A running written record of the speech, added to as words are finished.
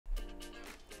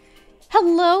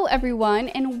Hello everyone,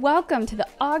 and welcome to the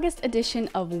August edition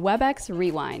of Webex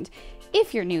Rewind.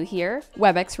 If you're new here,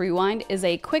 Webex Rewind is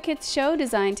a quick hits show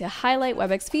designed to highlight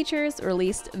Webex features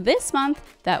released this month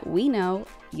that we know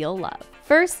you'll love.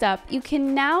 First up, you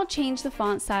can now change the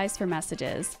font size for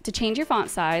messages. To change your font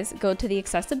size, go to the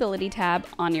Accessibility tab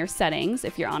on your settings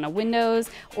if you're on a Windows,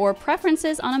 or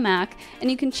Preferences on a Mac,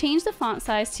 and you can change the font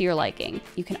size to your liking.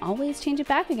 You can always change it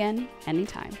back again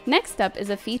anytime. Next up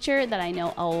is a feature that I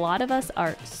know a lot of us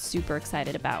are super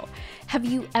excited about. Have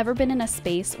you ever been in a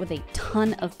space with a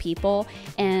ton of people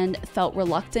and felt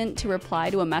reluctant to reply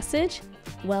to a message?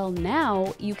 Well,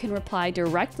 now you can reply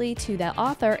directly to that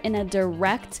author in a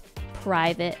direct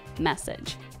private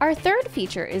message. Our third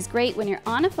feature is great when you're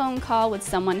on a phone call with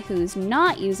someone who's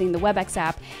not using the Webex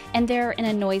app and they're in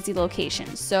a noisy location.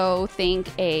 So think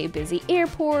a busy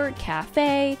airport,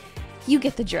 cafe, you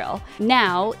get the drill.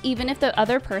 Now, even if the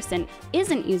other person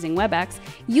isn't using Webex,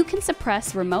 you can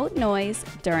suppress remote noise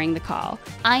during the call.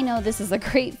 I know this is a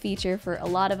great feature for a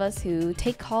lot of us who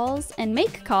take calls and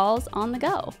make calls on the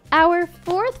go. Our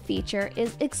fourth feature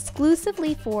is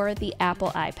exclusively for the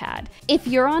Apple iPad. If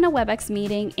you're on a Webex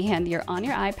meeting and you're on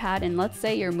your iPad and let's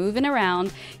say you're moving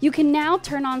around, you can now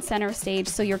turn on center stage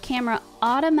so your camera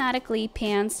automatically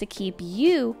pans to keep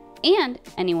you and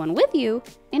anyone with you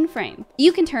in frame.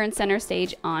 You can turn center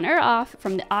stage on or off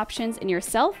from the options in your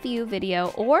self-view video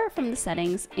or from the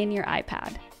settings in your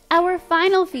iPad. Our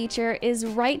final feature is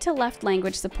right to left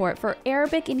language support for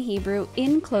Arabic and Hebrew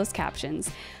in closed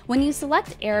captions. When you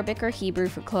select Arabic or Hebrew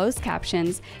for closed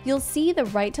captions, you'll see the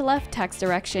right to left text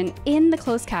direction in the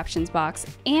closed captions box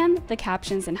and the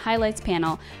captions and highlights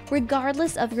panel,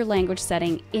 regardless of your language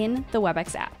setting in the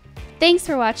Webex app. Thanks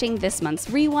for watching this month's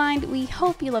Rewind. We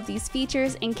hope you love these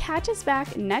features and catch us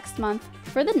back next month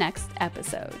for the next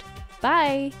episode.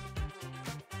 Bye!